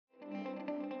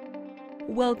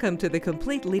Welcome to the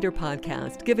Complete Leader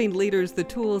Podcast, giving leaders the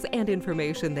tools and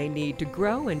information they need to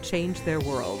grow and change their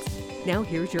worlds. Now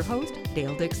here's your host,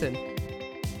 Dale Dixon.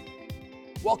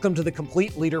 Welcome to the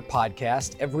Complete Leader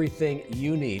Podcast, everything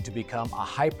you need to become a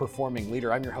high-performing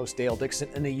leader. I'm your host, Dale Dixon.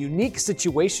 In a unique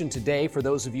situation today, for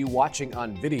those of you watching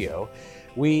on video,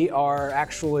 we are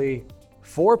actually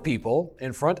four people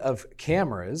in front of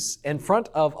cameras, in front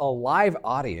of a live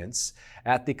audience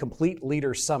at the Complete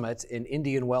Leader Summit in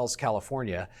Indian Wells,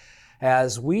 California,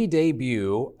 as we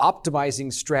debut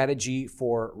Optimizing Strategy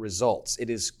for Results. It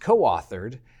is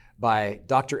co-authored by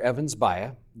Dr. Evans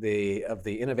Baiya, of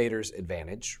the Innovator's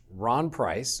Advantage, Ron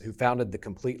Price, who founded the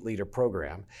Complete Leader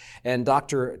program, and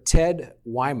Dr. Timothy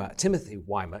Waema,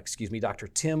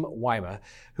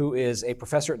 who is a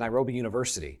professor at Nairobi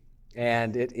University.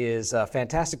 And it is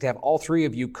fantastic to have all three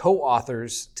of you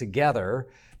co-authors together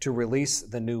to release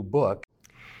the new book.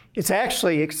 It's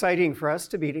actually exciting for us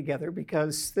to be together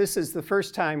because this is the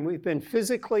first time we've been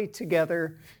physically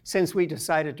together since we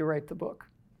decided to write the book.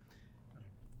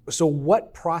 So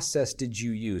what process did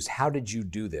you use? How did you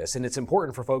do this? And it's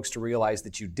important for folks to realize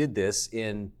that you did this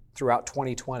throughout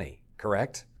 2020,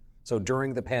 correct? So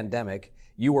during the pandemic,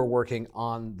 you were working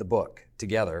on the book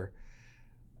together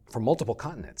from multiple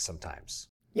continents sometimes.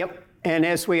 Yep, and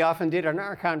as we often did in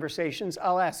our conversations,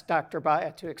 I'll ask Dr.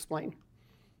 Baiya to explain.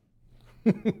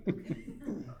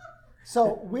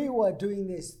 So we were doing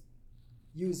this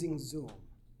using Zoom.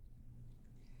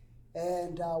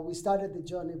 And we started the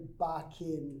journey back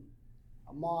in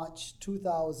March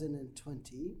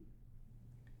 2020.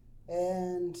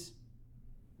 And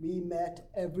we met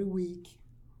every week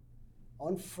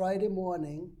on Friday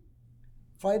morning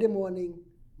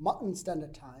Mountain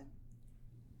Standard Time,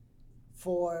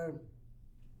 for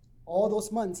all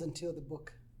those months until the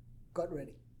book got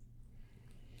ready.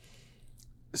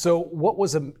 So what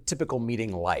was a typical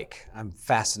meeting like? I'm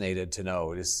fascinated to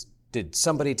know. Did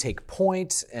somebody take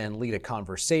point and lead a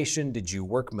conversation? Did you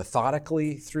work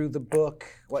methodically through the book?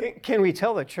 Can we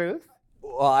tell the truth?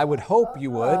 Well, I would hope you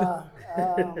would.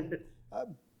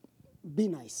 Be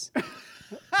nice.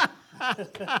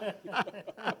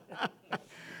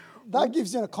 That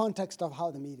gives you a context of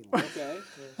how the meeting went. Okay.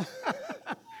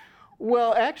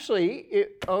 Well, actually,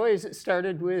 it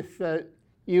started with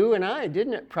you and I,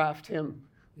 didn't it, Prof. Tim?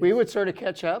 We would sort of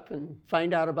catch up and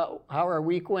find out about how our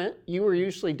week went. You were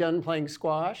usually done playing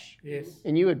squash. Yes.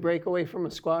 And you would break away from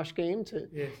a squash game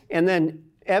Yes. And then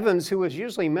Evans, who was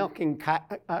usually milking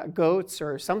goats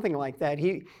or something like that,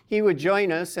 he would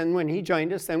join us, and when he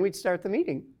joined us, then we'd start the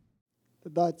meeting.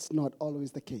 That's not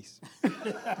always the case.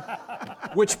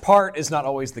 Which part is not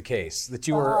always the case? That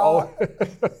you were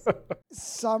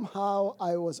Somehow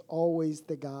I was always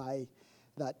the guy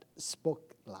that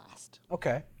spoke last.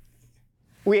 Okay.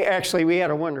 We had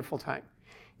a wonderful time.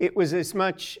 It was as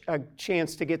much a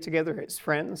chance to get together as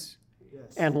friends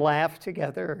and laugh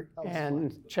together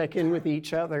and check in with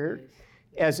each other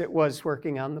as it was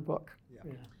working on the book.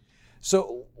 Yeah.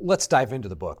 So let's dive into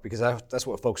the book, because that's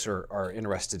what folks are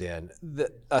interested in.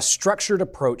 A structured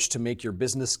approach to make your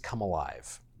business come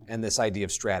alive, and this idea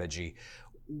of strategy.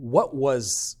 What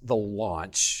was the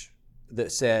launch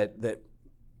that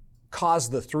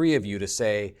caused the three of you to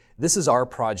say, this is our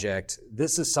project,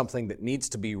 this is something that needs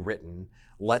to be written,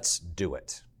 let's do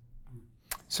it?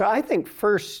 So I think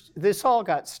first, this all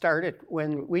got started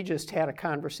when we just had a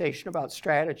conversation about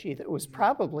strategy that was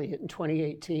probably in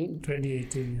 2018.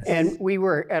 2018, yes. And we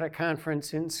were at a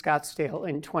conference in Scottsdale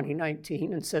in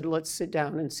 2019 and said, let's sit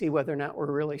down and see whether or not we're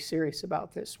really serious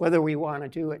about this, whether we want to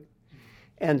do it.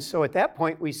 And so at that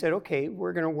point, we said, okay,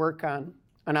 we're going to work on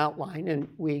an outline. And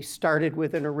we started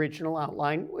with an original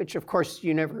outline, which of course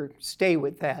you never stay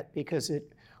with that because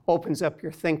it opens up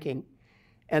your thinking.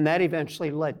 And that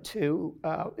eventually led to,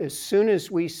 as soon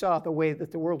as we saw the way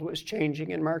that the world was changing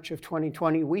in March of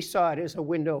 2020, we saw it as a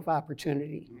window of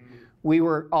opportunity. Mm-hmm. We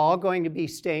were all going to be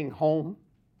staying home.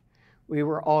 We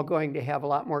were all going to have a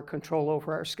lot more control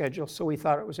over our schedule, so we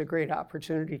thought it was a great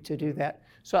opportunity to do that.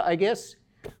 So I guess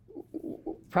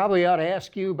probably ought to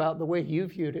ask you about the way you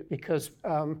viewed it, because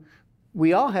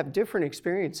we all have different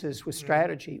experiences with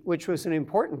strategy, which was an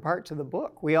important part to the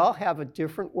book. We all have a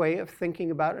different way of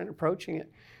thinking about it and approaching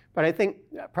it. But I think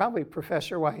probably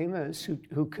Professor Waema is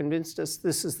who convinced us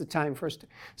this is the time for us to.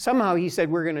 Somehow he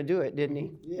said we're going to do it, didn't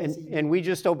he? Yes, and we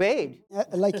just obeyed.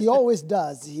 Like he always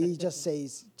does. He just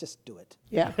says, just do it.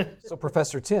 Yeah. So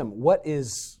Professor Tim, what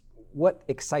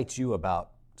excites you about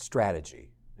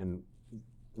strategy and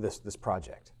this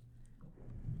project?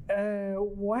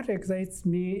 What excites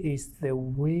me is the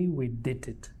way we did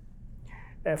it.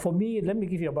 For me, let me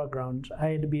give you a background. I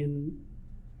had been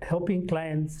helping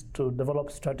clients to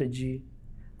develop strategy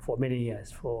for many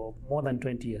years, for more than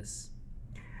 20 years.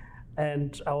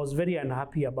 And I was very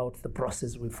unhappy about the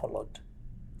process we followed.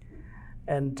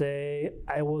 And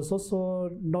I was also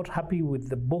not happy with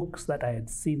the books that I had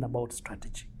seen about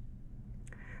strategy.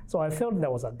 So I felt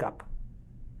there was a gap.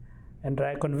 And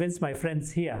I convinced my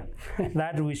friends here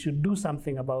that we should do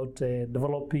something about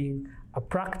developing a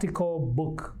practical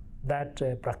book that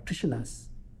practitioners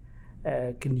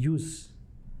can use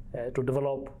to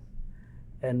develop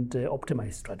and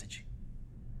optimize strategy.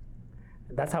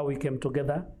 And that's how we came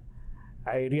together.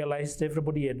 I realized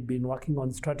everybody had been working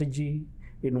on strategy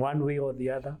in one way or the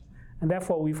other, and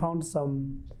therefore we found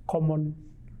some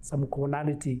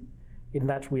commonality in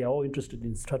that we are all interested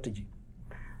in strategy.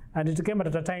 And it came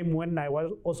at a time when I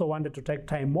also wanted to take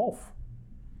time off.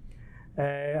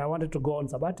 I wanted to go on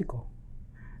sabbatical.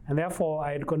 And therefore,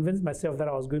 I had convinced myself that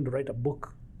I was going to write a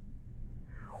book,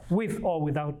 with or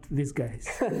without these guys.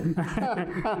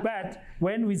 But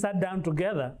when we sat down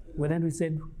together, then we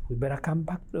said, we better come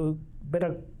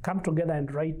together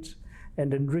and write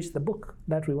and enrich the book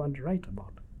that we want to write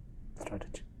about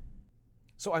strategy.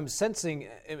 So I'm sensing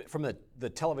from the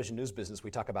television news business,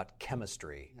 we talk about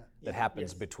chemistry that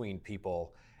happens between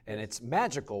people. And it's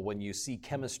magical when you see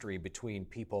chemistry between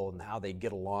people and how they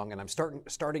get along. And I'm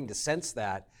starting to sense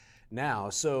that now.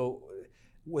 So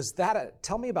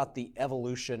tell me about the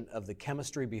evolution of the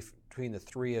chemistry between the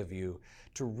three of you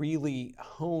to really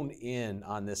hone in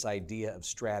on this idea of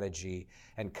strategy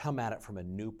and come at it from a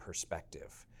new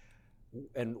perspective.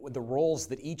 And the roles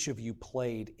that each of you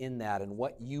played in that and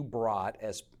what you brought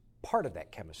as part of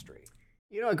that chemistry.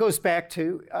 You know, it goes back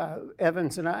to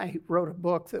Evans and I wrote a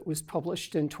book that was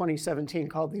published in 2017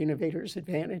 called The Innovator's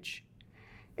Advantage.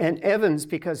 And Evans,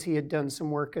 because he had done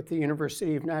some work at the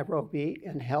University of Nairobi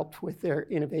and helped with their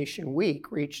Innovation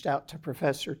Week, reached out to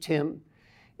Professor Tim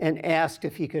and asked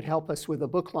if he could help us with a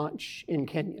book launch in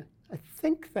Kenya. I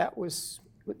think that was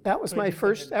my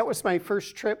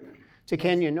first trip to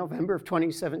Kenya in November of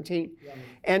 2017.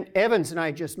 And Evans and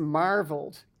I just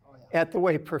marveled at the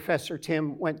way Professor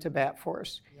Tim went to bat for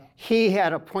us. He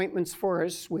had appointments for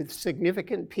us with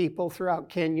significant people throughout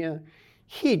Kenya.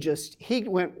 He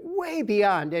went way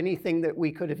beyond anything that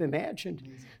we could have imagined.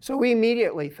 So we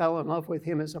immediately fell in love with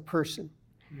him as a person.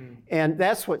 And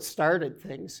that's what started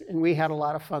things. And we had a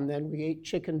lot of fun then. We ate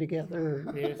chicken together.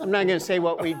 I'm not going to say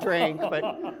what we drank,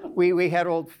 but we had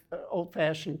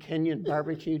old-fashioned Kenyan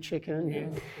barbecue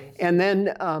chicken. And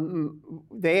then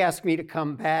they asked me to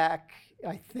come back.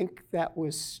 I think that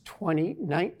was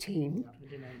 2019.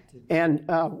 And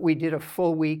we did a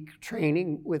full week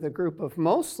training with a group of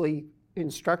mostly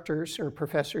instructors or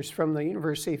professors from the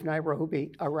University of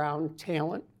Nairobi around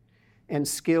talent and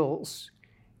skills.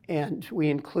 And we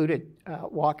included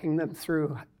walking them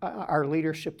through our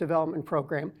leadership development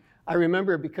program. I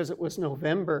remember because it was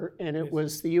November and it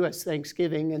was the U.S.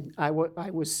 Thanksgiving, and I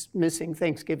was missing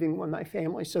Thanksgiving with my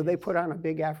family, so they put on a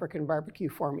big African barbecue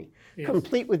for me,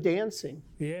 complete with dancing.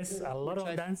 Yes, a lot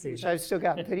of dancing. Which I've still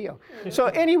got video. So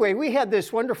anyway, we had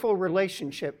this wonderful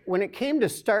relationship. When it came to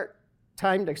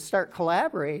time to start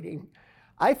collaborating,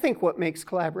 I think what makes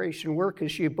collaboration work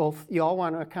is you all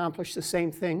want to accomplish the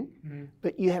same thing,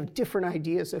 but you have different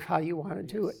ideas of how you want to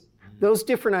do it. Those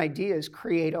different ideas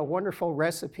create a wonderful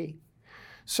recipe.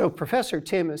 So Professor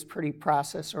Tim is pretty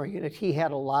process-oriented. He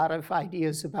had a lot of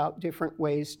ideas about different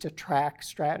ways to track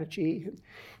strategy.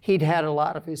 He'd had a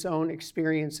lot of his own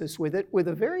experiences with it, with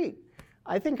a very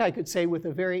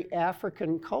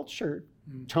African culture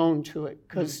tone to it,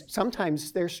 because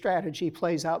sometimes their strategy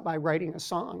plays out by writing a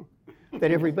song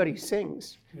that everybody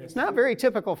sings. It's not very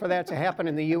typical for that to happen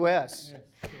in the U.S.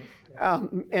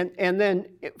 And then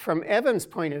from Evan's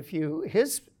point of view,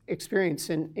 his experience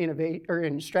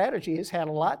in strategy has had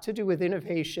a lot to do with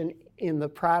innovation in the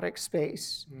product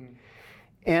space.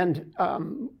 And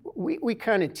we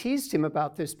kind of teased him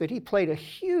about this, but he played a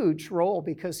huge role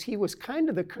because he was kind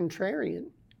of the contrarian.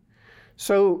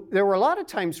 So there were a lot of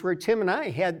times where Tim and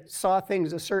I saw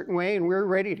things a certain way and we were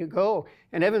ready to go.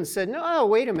 And Evan said, no,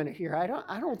 wait a minute here.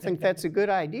 I don't think that's a good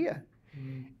idea.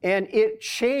 And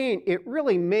it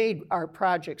really made our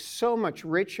project so much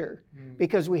richer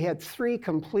because we had three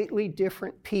completely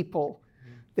different people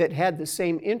that had the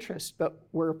same interest, but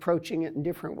were approaching it in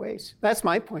different ways. That's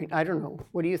my point. I don't know.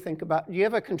 What do you think about it? Do you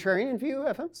have a contrarian view,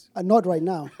 Evans? Not right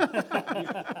now.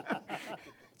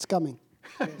 It's coming.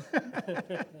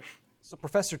 So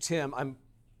Professor Tim,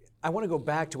 I want to go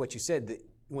back to what you said, that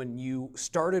when you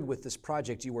started with this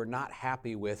project, you were not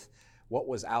happy with what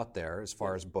was out there as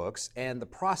far as books and the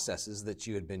processes that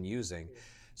you had been using.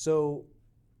 So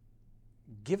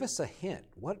give us a hint.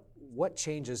 What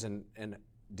changes and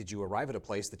did you arrive at a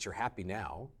place that you're happy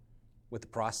now with the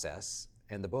process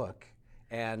and the book,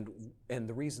 and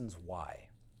the reasons why?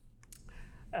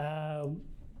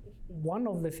 One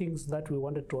of the things that we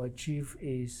wanted to achieve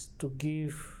is to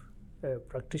give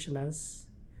practitioners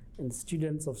and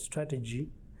students of strategy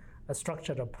a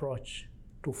structured approach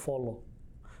to follow.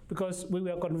 Because we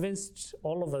were convinced,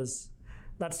 all of us,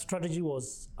 that strategy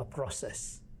was a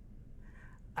process.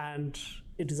 And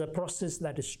it is a process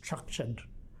that is structured,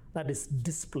 that is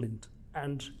disciplined.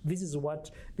 And this is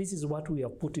what we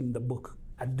have put in the book,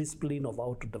 a discipline of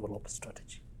how to develop a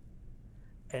strategy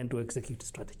and to execute a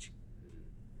strategy.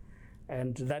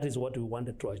 And that is what we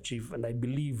wanted to achieve. And I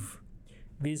believe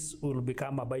this will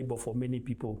become a Bible for many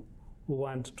people who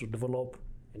want to develop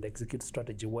and execute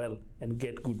strategy well and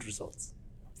get good results.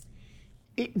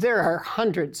 There are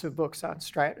hundreds of books on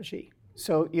strategy.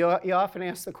 So you often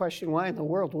ask the question, why in the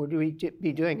world would we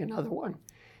be doing another one?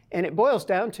 And it boils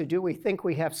down to, do we think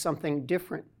we have something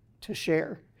different to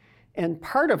share? And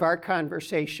part of our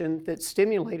conversation that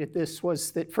stimulated this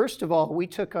was that, first of all, we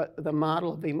took the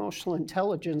model of emotional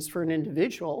intelligence for an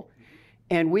individual,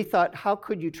 and we thought, how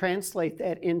could you translate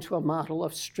that into a model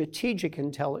of strategic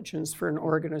intelligence for an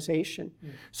organization?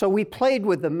 So we played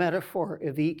with the metaphor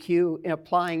of EQ and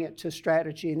applying it to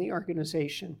strategy in the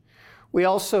organization. We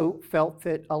also felt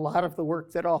that a lot of the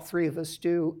work that all three of us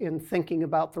do in thinking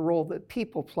about the role that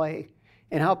people play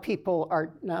and how people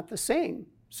are not the same.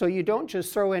 So you don't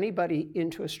just throw anybody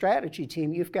into a strategy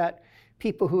team. You've got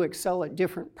people who excel at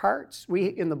different parts.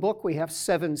 In the book, we have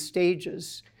 7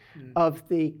 stages of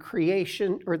the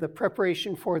creation or the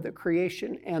preparation for the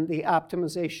creation and the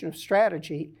optimization of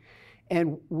strategy.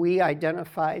 And we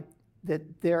identified that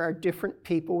there are different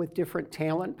people with different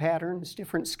talent patterns,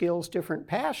 different skills, different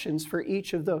passions for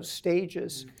each of those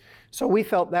stages. So we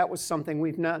felt that was something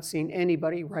we've not seen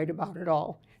anybody write about at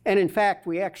all. And in fact,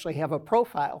 we actually have a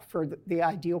profile for the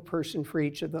ideal person for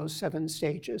each of those 7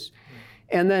 stages.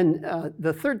 And then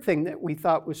the third thing that we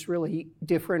thought was really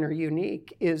different or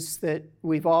unique is that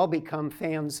we've all become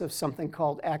fans of something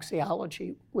called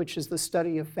axiology, which is the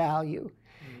study of value.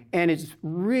 And it's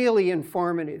really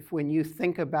informative when you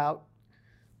think about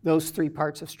those 3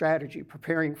 parts of strategy: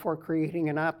 preparing for, creating,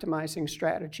 and optimizing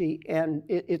strategy. And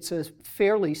it's a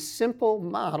fairly simple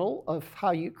model of how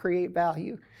you create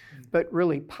value, but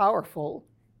really powerful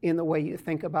in the way you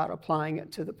think about applying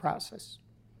it to the process.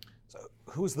 So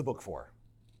who's the book for?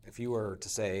 If you were to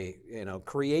say,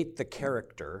 create the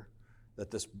character that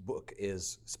this book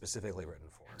is specifically written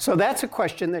for. So that's a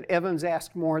question that Evan's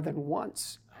asked more than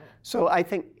once. So I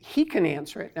think he can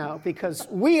answer it now, because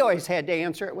we always had to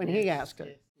answer it when he asked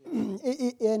it.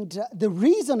 And the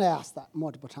reason I asked that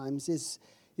multiple times is,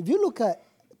 if you look at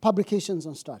publications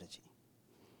on strategy,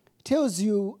 it tells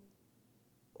you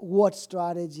what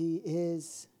strategy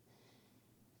is,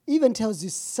 even tells you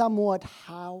somewhat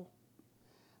how.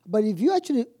 But if you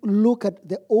actually look at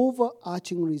the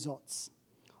overarching results,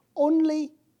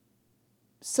 only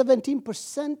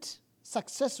 17%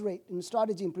 success rate in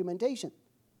strategy implementation.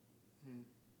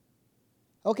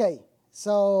 Okay,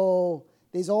 so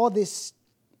there's all this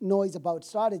noise about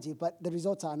strategy, but the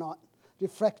results are not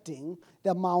reflecting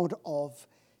the amount of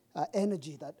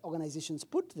energy that organizations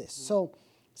put to this. So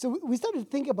we started to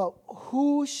think about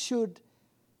who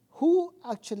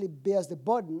actually bears the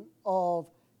burden of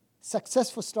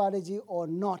successful strategy or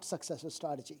not successful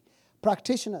strategy.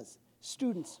 Practitioners,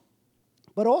 students,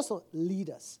 but also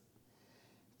leaders.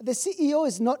 The CEO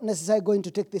is not necessarily going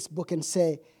to take this book and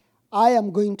say, I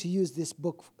am going to use this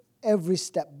book every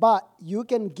step, but you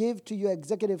can give to your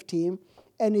executive team,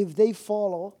 and if they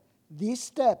follow these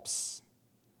steps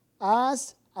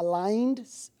as aligned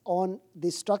on the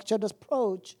structured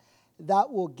approach,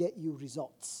 that will get you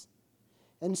results.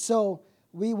 And so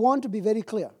we want to be very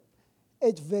clear.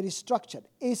 It's very structured.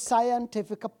 A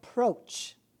scientific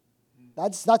approach.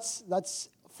 That's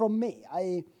from me.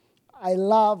 I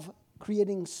love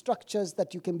creating structures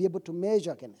that you can be able to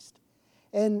measure against.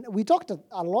 And we talked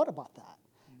a lot about that.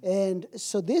 And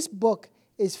so this book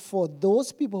is for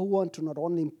those people who want to not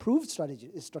only improve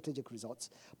strategic results,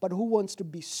 but who wants to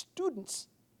be students,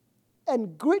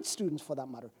 and great students for that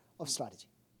matter, of strategy.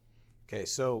 Okay,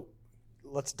 so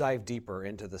let's dive deeper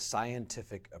into the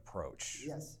scientific approach.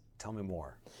 Yes. Tell me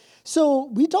more. So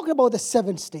we talked about the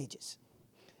 7 stages.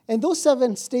 And those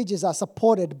 7 stages are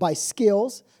supported by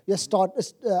skills,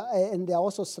 and they're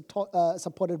also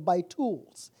supported by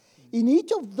tools. In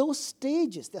each of those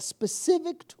stages, there are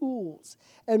specific tools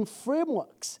and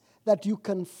frameworks that you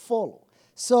can follow.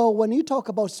 So when you talk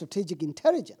about strategic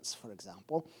intelligence, for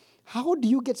example, how do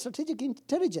you get strategic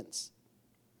intelligence?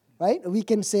 Right? We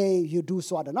can say you do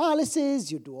SWOT analysis,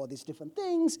 you do all these different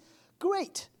things.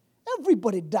 great.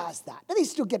 Everybody does that. And they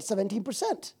still get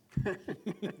 17%.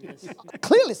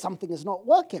 Clearly something is not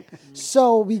working.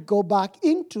 So we go back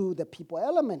into the people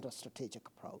element of strategic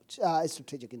approach,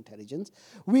 strategic intelligence.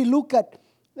 We look at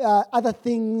other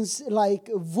things like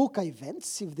VUCA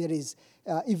events,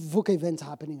 if VUCA events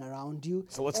happening around you.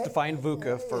 So let's define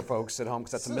VUCA for folks at home,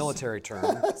 because that's a military term.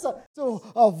 So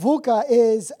VUCA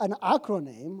is an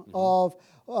acronym of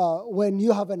when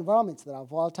you have environments that are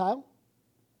volatile,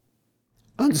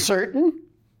 Uncertain,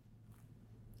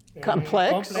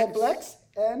 complex,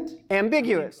 and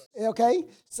ambiguous. okay.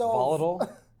 So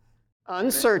Volatile.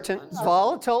 Uncertain,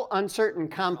 volatile, uncertain,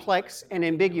 complex, and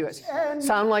ambiguous.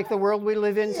 Sound like the world we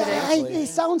live in today? It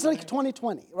sounds like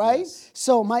 2020, right? Yes.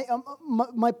 So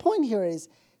my point here is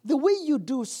the way you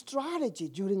do strategy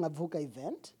during a VUCA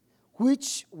event,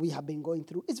 which we have been going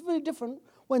through, is very different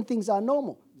when things are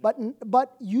normal.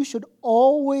 But you should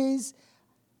always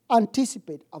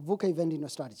anticipate a VUCA event in your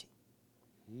strategy.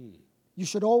 You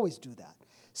should always do that.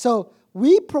 So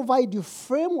we provide you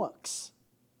frameworks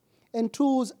and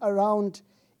tools around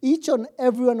each and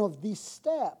every one of these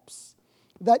steps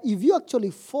that if you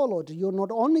actually followed, you're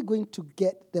not only going to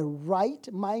get the right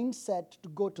mindset to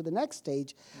go to the next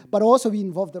stage, but also we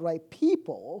involve the right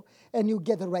people and you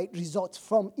get the right results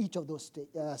from each of those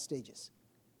stages.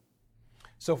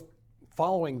 So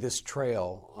following this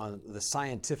trail on the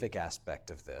scientific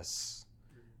aspect of this,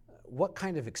 what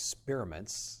kind of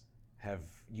experiments have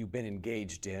you been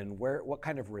engaged in? What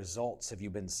kind of results have you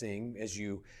been seeing as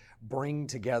you bring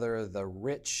together the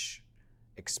rich,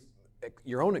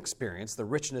 your own experience, the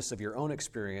richness of your own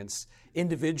experience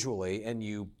individually, and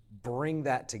you bring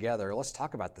that together? Let's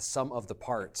talk about the sum of the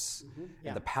parts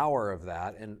and the power of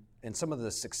that, and some of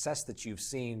the success that you've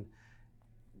seen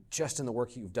just in the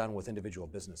work you've done with individual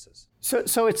businesses.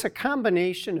 So it's a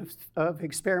combination of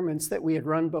experiments that we had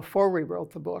run before we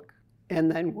wrote the book,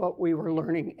 and then what we were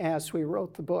learning as we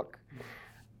wrote the book.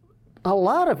 A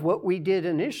lot of what we did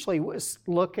initially was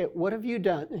look at what have you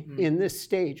done in this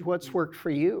stage, what's worked for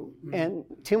you. And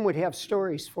Tim would have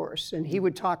stories for us, and he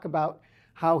would talk about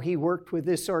how he worked with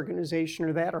this organization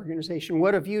or that organization.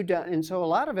 What have you done? And so a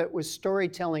lot of it was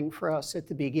storytelling for us at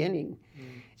the beginning.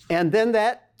 And then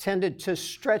that tended to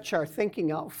stretch our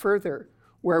thinking out further,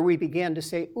 where we began to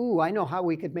say, ooh, I know how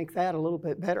we could make that a little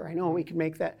bit better. I know we could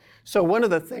make that. So one of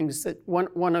the things that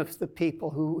one of the people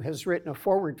who has written a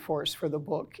foreword for us for the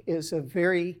book is a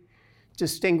very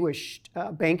distinguished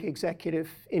bank executive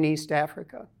in East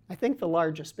Africa. I think the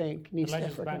largest bank in East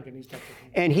Africa. Bank in East Africa.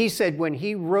 And he said when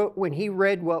he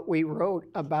read what we wrote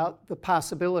about the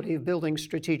possibility of building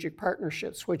strategic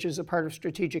partnerships, which is a part of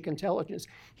strategic intelligence,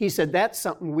 he said that's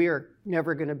something we are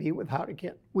never going to be without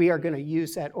again. We are going to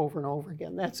use that over and over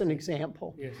again. That's an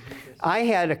example. Yes. I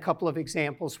had a couple of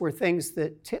examples where things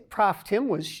that Prof. Tim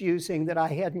was using that I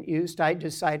hadn't used, I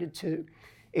decided to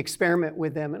experiment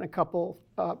with them in a couple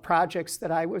projects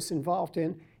that I was involved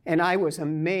in. And I was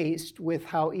amazed with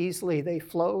how easily they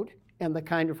flowed and the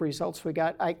kind of results we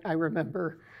got. I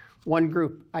remember one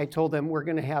group, I told them we're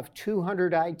going to have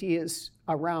 200 ideas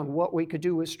around what we could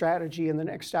do with strategy in the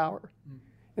next hour.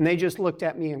 And they just looked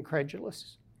at me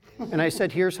incredulous. And I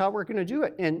said, here's how we're going to do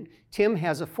it. And Tim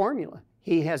has a formula.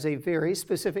 He has a very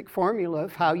specific formula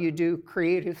of how you do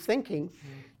creative thinking.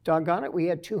 Doggone it, we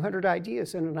had 200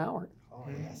 ideas in an hour.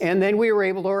 And then we were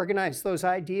able to organize those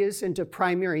ideas into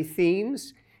primary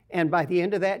themes. And by the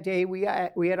end of that day, we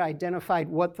had identified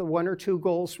what the one or two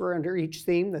goals were under each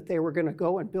theme that they were going to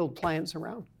go and build plans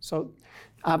around. So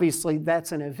obviously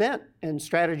that's an event, and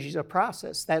strategy is a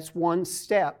process. That's one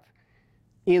step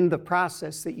in the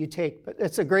process that you take. But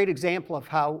it's a great example of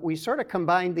how we sort of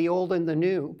combined the old and the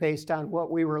new based on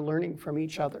what we were learning from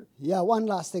each other. Yeah, one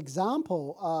last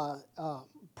example.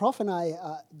 Prof and I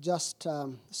just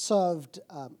served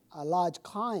a large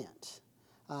client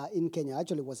in Kenya.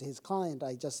 Actually, it was his client.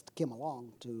 I just came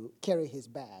along to carry his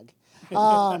bag.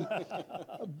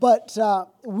 But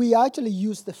we actually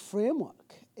used the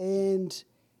framework, and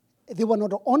they were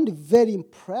not only very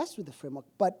impressed with the framework,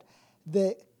 but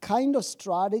the kind of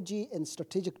strategy and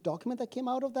strategic document that came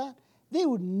out of that, they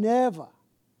would never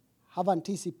have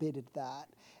anticipated that.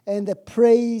 And the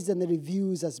praise and the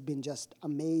reviews has been just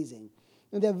amazing.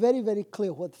 And they're very, very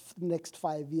clear what the next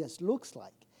 5 years looks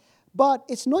like. But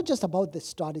it's not just about the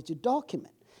strategy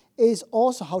document. It's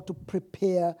also how to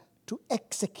prepare to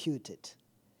execute it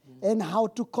and how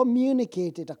to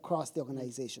communicate it across the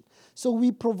organization. So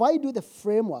we provide you the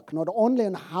framework, not only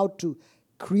on how to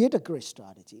create a great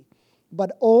strategy,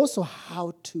 but also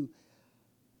how to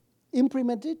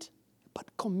implement it, but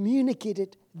communicate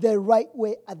it the right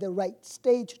way at the right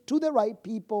stage to the right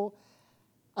people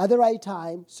at the right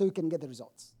time so you can get the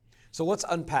results. So let's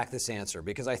unpack this answer,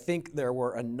 because I think there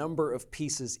were a number of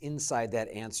pieces inside that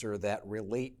answer that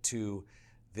relate to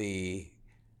the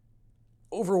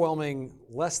overwhelming,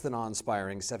 less than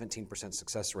awe-inspiring 17%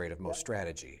 success rate of most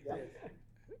strategy.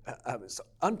 So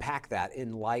unpack that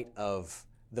in light of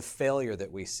the failure that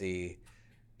we see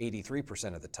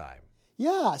 83% of the time.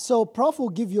 Yeah, so Prof will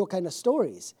give you kind of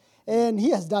stories. And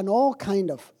he has done all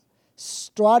kind of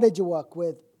strategy work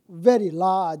with very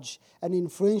large and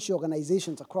influential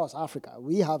organizations across Africa.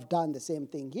 We have done the same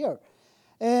thing here.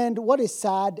 And what is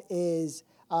sad is,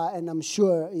 and I'm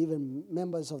sure even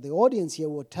members of the audience here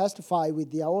will testify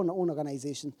with their own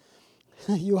organization,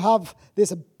 you have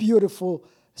this beautiful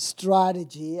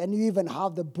strategy, and you even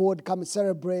have the board come and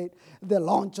celebrate the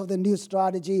launch of the new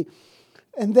strategy.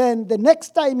 And then the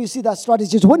next time you see that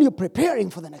strategy is when you're preparing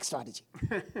for the next strategy.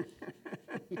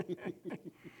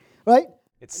 Right?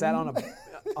 It sat on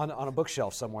a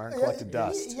bookshelf somewhere and collected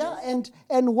dust. Yeah,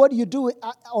 and what you do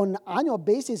on an annual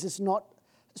basis is not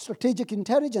strategic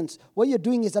intelligence. What you're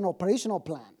doing is an operational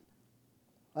plan,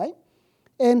 right?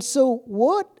 And so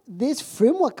what this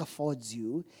framework affords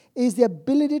you is the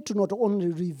ability to not only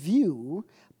review,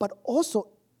 but also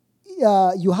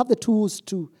you have the tools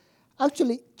to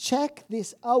actually check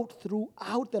this out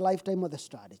throughout the lifetime of the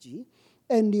strategy.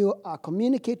 And you are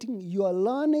communicating, you are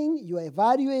learning, you are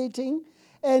evaluating,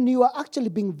 and you are actually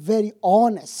being very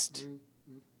honest.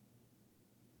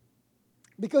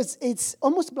 Because it's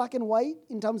almost black and white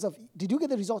in terms of, did you get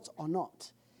the results or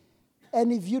not?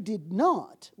 And if you did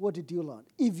not, what did you learn?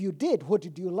 If you did, what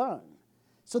did you learn?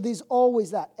 So there's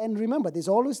always that. And remember, there's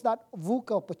always that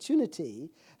VUCA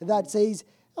opportunity that says,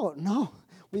 oh, no,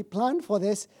 we planned for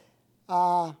this.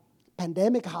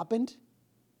 Pandemic happened.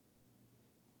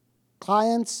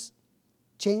 Clients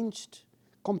changed.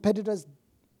 Competitors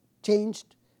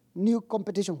changed. New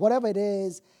competition, whatever it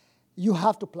is, you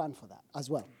have to plan for that as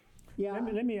well. Yeah.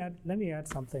 Let me add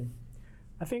something.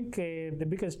 I think the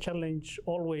biggest challenge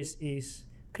always is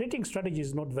creating strategy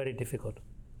is not very difficult.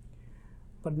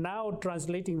 But now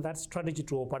translating that strategy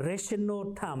to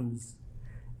operational terms,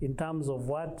 in terms of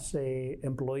what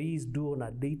employees do on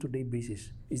a day-to-day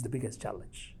basis, is the biggest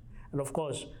challenge. And of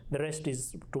course, the rest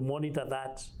is to monitor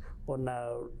that on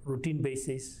a routine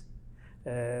basis,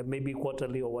 maybe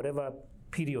quarterly or whatever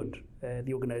period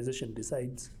the organization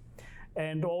decides,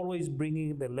 and always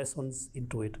bringing the lessons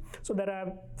into it. So there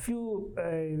are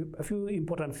a few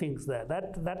important things there.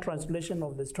 That translation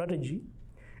of the strategy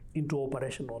into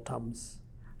operational terms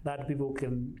that people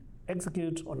can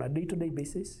execute on a day-to-day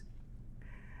basis.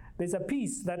 There's a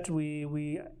piece that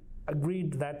we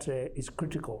agreed that is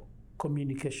critical: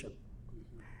 communication.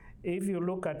 If you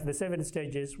look at the 7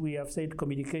 stages, we have said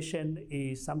communication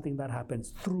is something that happens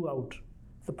throughout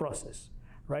the process,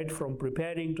 right? From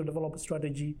preparing to develop a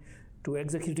strategy, to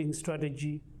executing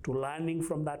strategy, to learning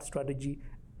from that strategy,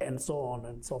 and so on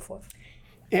and so forth.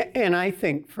 And I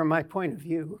think, from my point of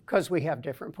view, because we have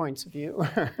different points of view,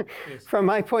 yes. From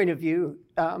my point of view,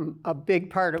 a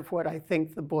big part of what I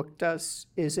think the book does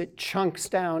is it chunks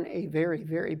down a very,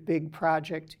 very big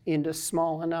project into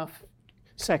small enough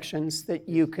sections that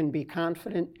you can be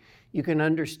confident, you can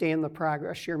understand the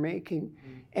progress you're making,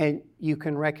 and you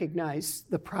can recognize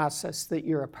the process that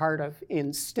you're a part of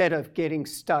instead of getting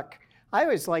stuck. I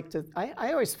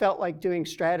always felt like doing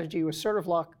strategy was sort of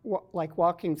like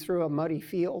walking through a muddy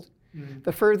field. Mm-hmm.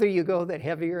 The further you go, the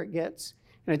heavier it gets.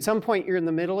 And at some point you're in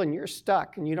the middle and you're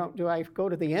stuck, and do I go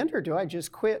to the end or do I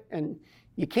just quit? And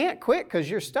you can't quit because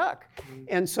you're stuck. Mm-hmm.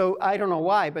 And so I don't know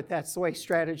why, but that's the way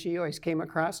strategy always came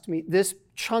across to me. This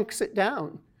chunks it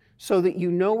down so that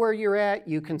you know where you're at,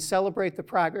 you can celebrate the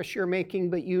progress you're making,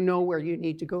 but you know where you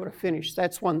need to go to finish.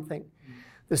 That's one thing. Mm-hmm.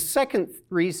 The second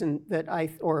reason that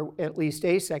or at least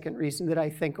a second reason that I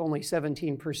think only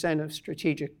 17% of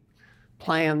strategic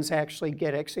plans actually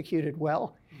get executed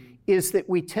well is that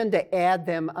we tend to add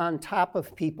them on top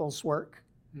of people's work.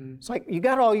 It's like, you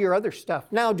got all your other stuff,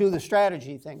 now do the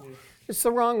strategy thing. It's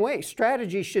the wrong way.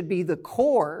 Strategy should be the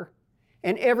core,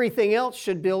 and everything else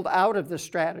should build out of the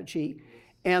strategy.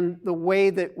 And the way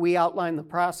that we outline the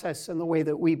process and the way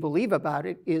that we believe about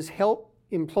it is help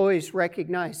employees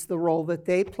recognize the role that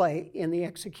they play in the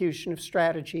execution of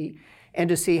strategy and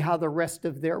to see how the rest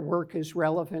of their work is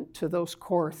relevant to those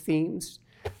core themes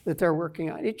that they're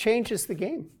working on. It changes the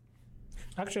game.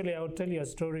 Actually, I will tell you a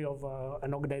story of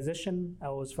an organization I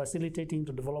was facilitating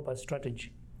to develop a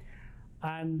strategy.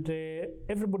 And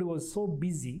everybody was so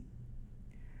busy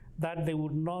that they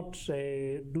would not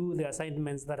do the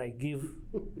assignments that I give.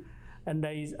 And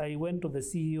I went to the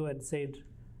CEO and said,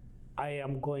 I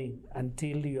am going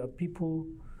until your people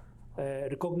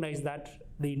recognize that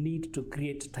they need to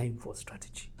create time for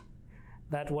strategy.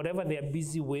 that whatever they are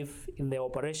busy with in their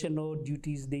operational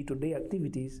duties, day-to-day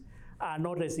activities, are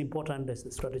not as important as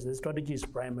the strategy. The strategy is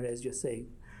primary, as you're saying.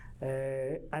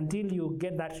 Until you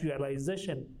get that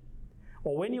realization,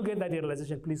 or when you get that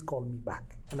realization, please call me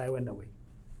back. And I went away.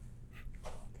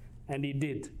 And he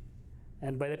did.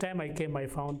 And by the time I came, I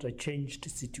found a changed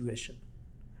situation.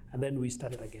 And then we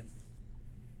started again.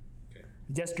 Okay.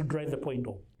 Just to drive the point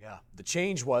home. Yeah. The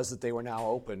change was that they were now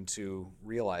open to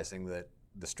realizing that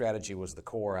the strategy was the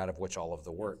core out of which all of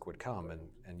the work would come,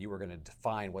 and you were going to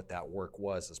define what that work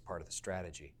was as part of the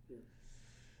strategy. Yeah.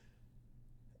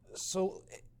 So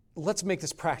let's make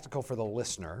this practical for the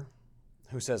listener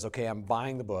who says, okay, I'm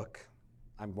buying the book,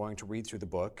 I'm going to read through the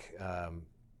book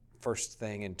first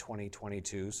thing in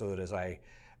 2022, so that as I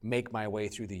make my way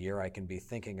through the year, I can be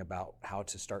thinking about how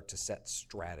to start to set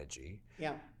strategy.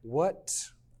 Yeah.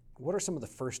 What are some of the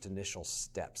first initial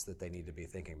steps that they need to be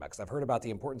thinking about? Because I've heard about the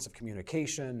importance of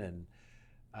communication, and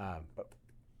but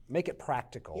make it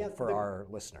practical for our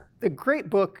listener. The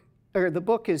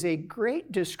book is a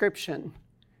great description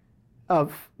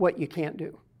of what you can't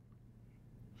do.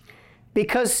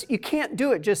 Because you can't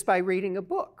do it just by reading a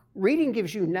book. Reading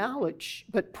gives you knowledge,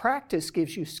 but practice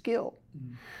gives you skill.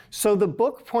 Mm. So the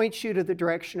book points you to the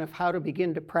direction of how to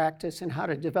begin to practice and how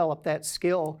to develop that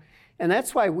skill. And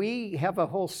that's why we have a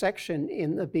whole section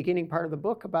in the beginning part of the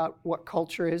book about what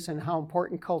culture is and how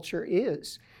important culture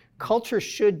is. Culture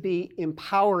should be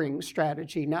empowering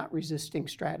strategy, not resisting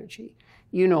strategy.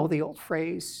 You know the old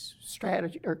phrase,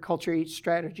 strategy or culture eats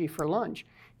strategy for lunch.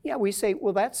 Yeah, we say,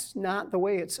 well, that's not the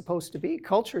way it's supposed to be.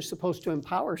 Culture is supposed to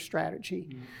empower strategy.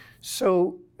 Mm-hmm.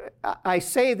 So I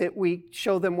say that we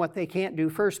show them what they can't do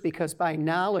first, because by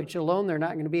knowledge alone, they're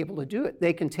not going to be able to do it.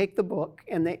 They can take the book,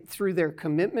 and through their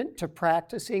commitment to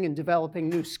practicing and developing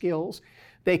new skills,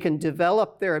 they can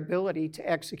develop their ability to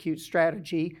execute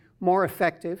strategy more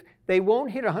effective. They won't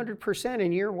hit 100%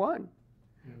 in year one,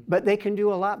 but they can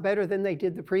do a lot better than they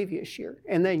did the previous year.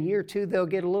 And then year two, they'll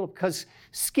get a little, because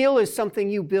skill is something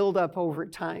you build up over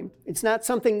time. It's not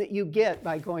something that you get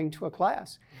by going to a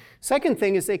class. Second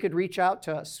thing is they could reach out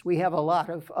to us. We have a lot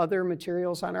of other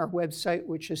materials on our website,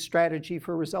 which is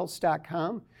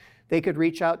strategyforresults.com. They could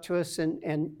reach out to us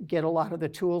and get a lot of the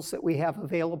tools that we have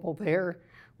available there.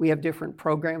 We have different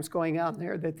programs going on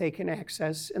there that they can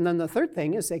access. And then the third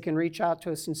thing is they can reach out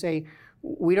to us and say,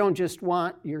 we don't just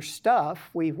want your stuff,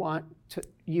 we want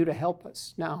you to help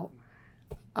us. Now,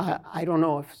 I don't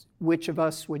know which of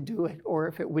us would do it, or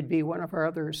if it would be one of our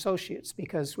other associates,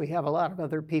 because we have a lot of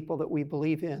other people that we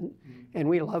believe in, and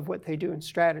we love what they do in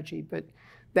strategy. But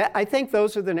I think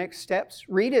those are the next steps.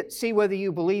 Read it, see whether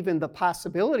you believe in the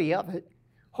possibility of it.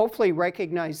 Hopefully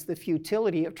recognize the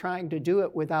futility of trying to do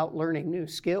it without learning new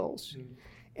skills. Mm-hmm.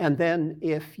 And then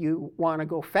if you want to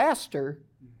go faster,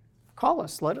 call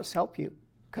us, let us help you.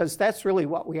 Because that's really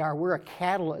what we are. We're a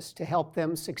catalyst to help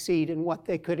them succeed in what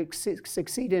they could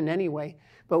succeed in anyway,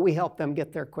 but we help them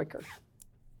get there quicker.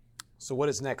 So what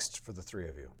is next for the three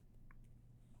of you?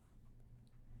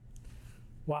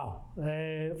 Wow.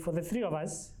 For the three of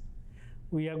us,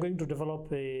 we are going to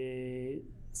develop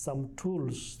some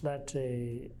tools that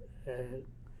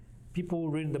people who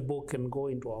read the book can go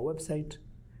into our website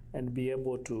and be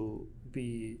able to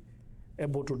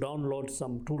download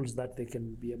some tools that they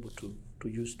can be able to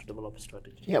use to develop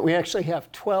strategy. Yeah, we actually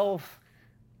have 12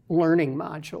 learning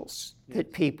modules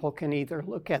that people can either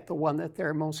look at the one that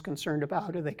they're most concerned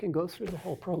about, or they can go through the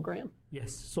whole program.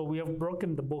 Yes, so we have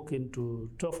broken the book into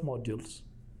 12 modules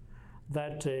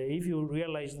that if you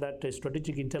realize that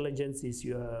strategic intelligence is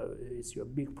your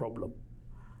big problem,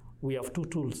 we have 2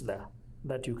 tools there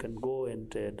that you can go and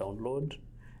download.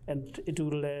 And it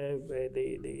will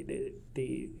the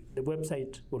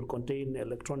website will contain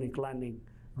electronic learning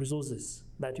resources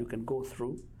that you can go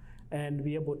through and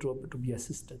be able to be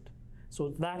assisted. So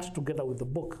that, together with the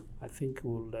book, I think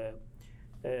will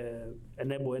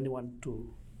enable anyone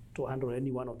to handle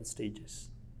any one of the stages.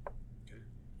 Okay.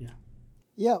 Yeah.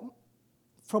 Yeah.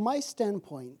 From my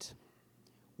standpoint,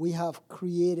 we have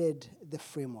created the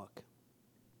framework.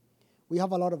 We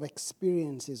have a lot of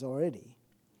experiences already.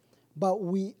 But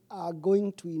we are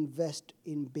going to invest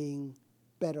in being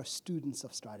better students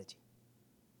of strategy.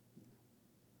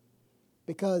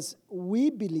 Because we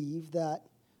believe that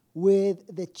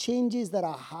with the changes that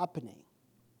are happening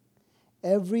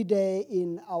every day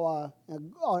in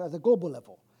at the global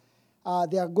level,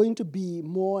 there are going to be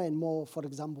more and more, for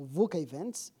example, VUCA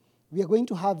events. We are going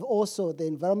to have also, the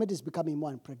environment is becoming more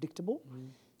unpredictable.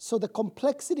 Mm. So the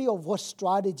complexity of what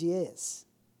strategy is,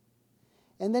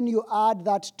 and then you add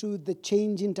that to the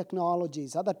change in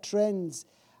technologies, other trends,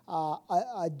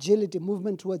 agility,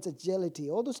 movement towards agility,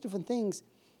 all those different things.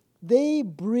 they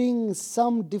bring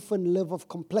some different level of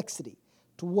complexity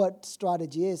to what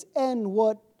strategy is and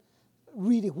what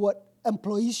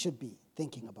employees should be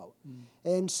thinking about.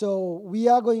 And so we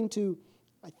are going to,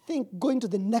 I think, going to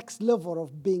the next level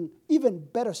of being even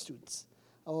better students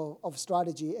of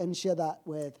strategy and share that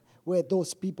with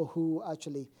those people who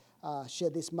actually share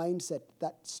this mindset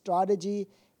that strategy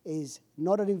is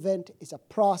not an event, it's a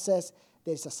process.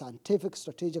 There's a scientific,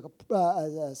 strategic,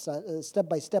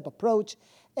 step-by-step approach,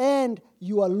 and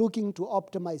you are looking to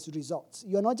optimize results.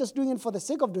 You're not just doing it for the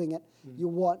sake of doing it, you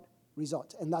want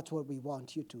results, and that's what we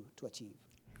want you to achieve.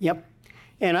 Yep.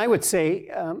 And I would say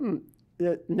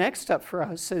the next step for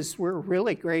us is we're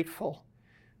really grateful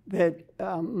that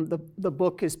the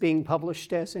book is being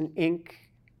published as an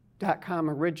Inc.com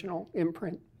original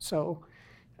imprint. So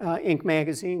Inc.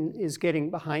 magazine is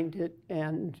getting behind it,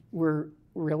 and we're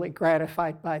really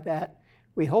gratified by that.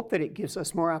 We hope that it gives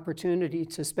us more opportunity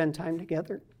to spend time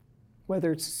together,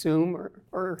 whether it's Zoom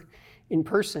or in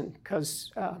person, because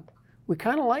we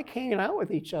kind of like hanging out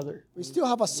with each other. We still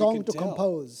have a song to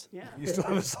compose. Yeah. You still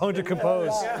have a song to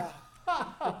compose.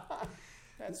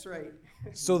 That's right.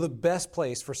 So the best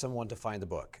place for someone to find the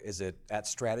book, is it at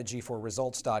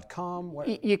strategyforresults.com?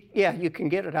 You can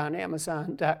get it on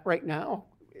Amazon right now.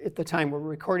 At the time we're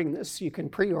recording this, you can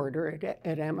pre-order it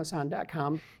at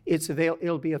Amazon.com.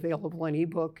 It'll be available in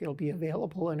ebook. It'll be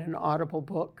available in an Audible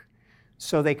book,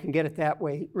 so they can get it that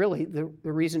way. Really, the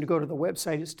reason to go to the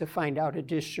website is to find out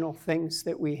additional things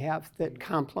that we have that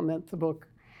complement the book,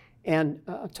 and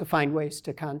to find ways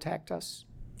to contact us.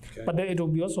 Okay. But it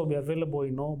will also be available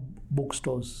in all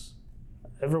bookstores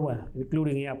everywhere,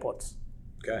 including airports.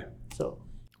 Okay. So.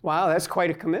 Wow, that's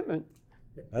quite a commitment.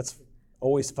 That's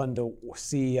always fun to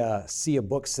see a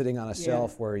book sitting on a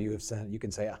shelf where you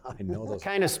can say, I know those. It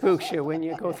kind of spooks you when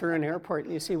you go through an airport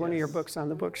and you see one of your books on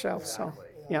the bookshelf. So,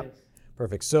 yeah.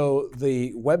 Perfect. So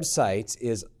the website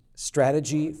is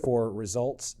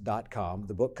strategyforresults.com.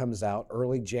 The book comes out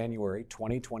early January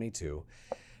 2022,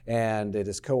 and it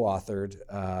is co-authored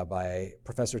by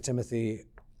Professor Timothy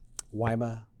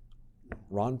Waema,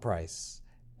 Ron Price,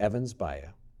 Evans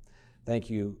Baiya.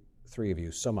 Thank you, three of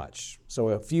you, so much. So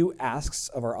a few asks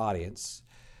of our audience.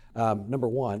 Number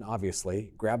one,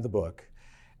 obviously, grab the book.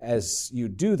 As you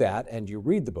do that and you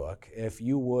read the book, if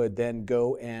you would then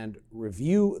go and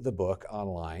review the book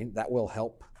online, that will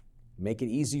help make it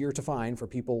easier to find for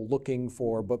people looking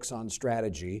for books on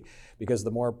strategy, because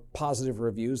the more positive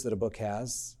reviews that a book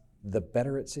has, the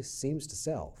better it seems to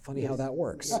sell. Funny how that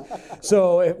works.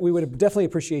 So we would definitely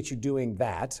appreciate you doing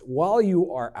that. While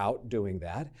you are out doing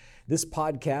that, this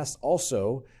podcast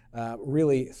also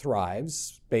really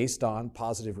thrives based on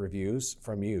positive reviews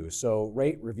from you. So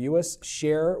rate, review us,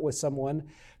 share with someone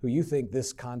who you think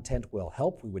this content will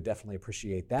help. We would definitely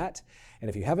appreciate that. And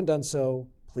if you haven't done so,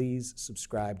 please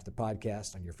subscribe to the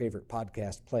podcast on your favorite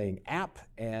podcast playing app,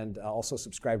 and also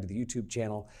subscribe to the YouTube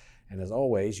channel. And as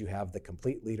always, you have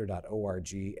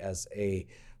thecompleteleader.org as a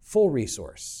full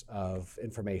resource of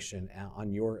information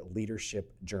on your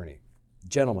leadership journey.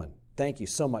 Gentlemen, thank you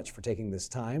so much for taking this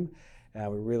time.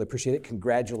 We really appreciate it.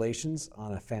 Congratulations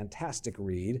on a fantastic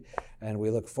read. And we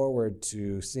look forward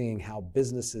to seeing how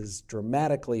businesses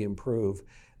dramatically improve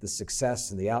the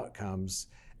success and the outcomes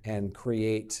and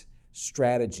create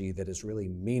strategy that is really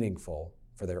meaningful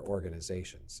for their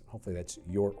organizations. Hopefully that's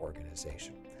your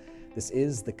organization. This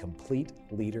is the Complete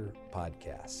Leader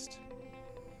Podcast.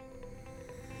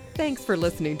 Thanks for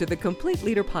listening to the Complete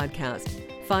Leader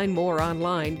Podcast. Find more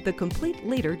online,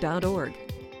 thecompleteleader.org.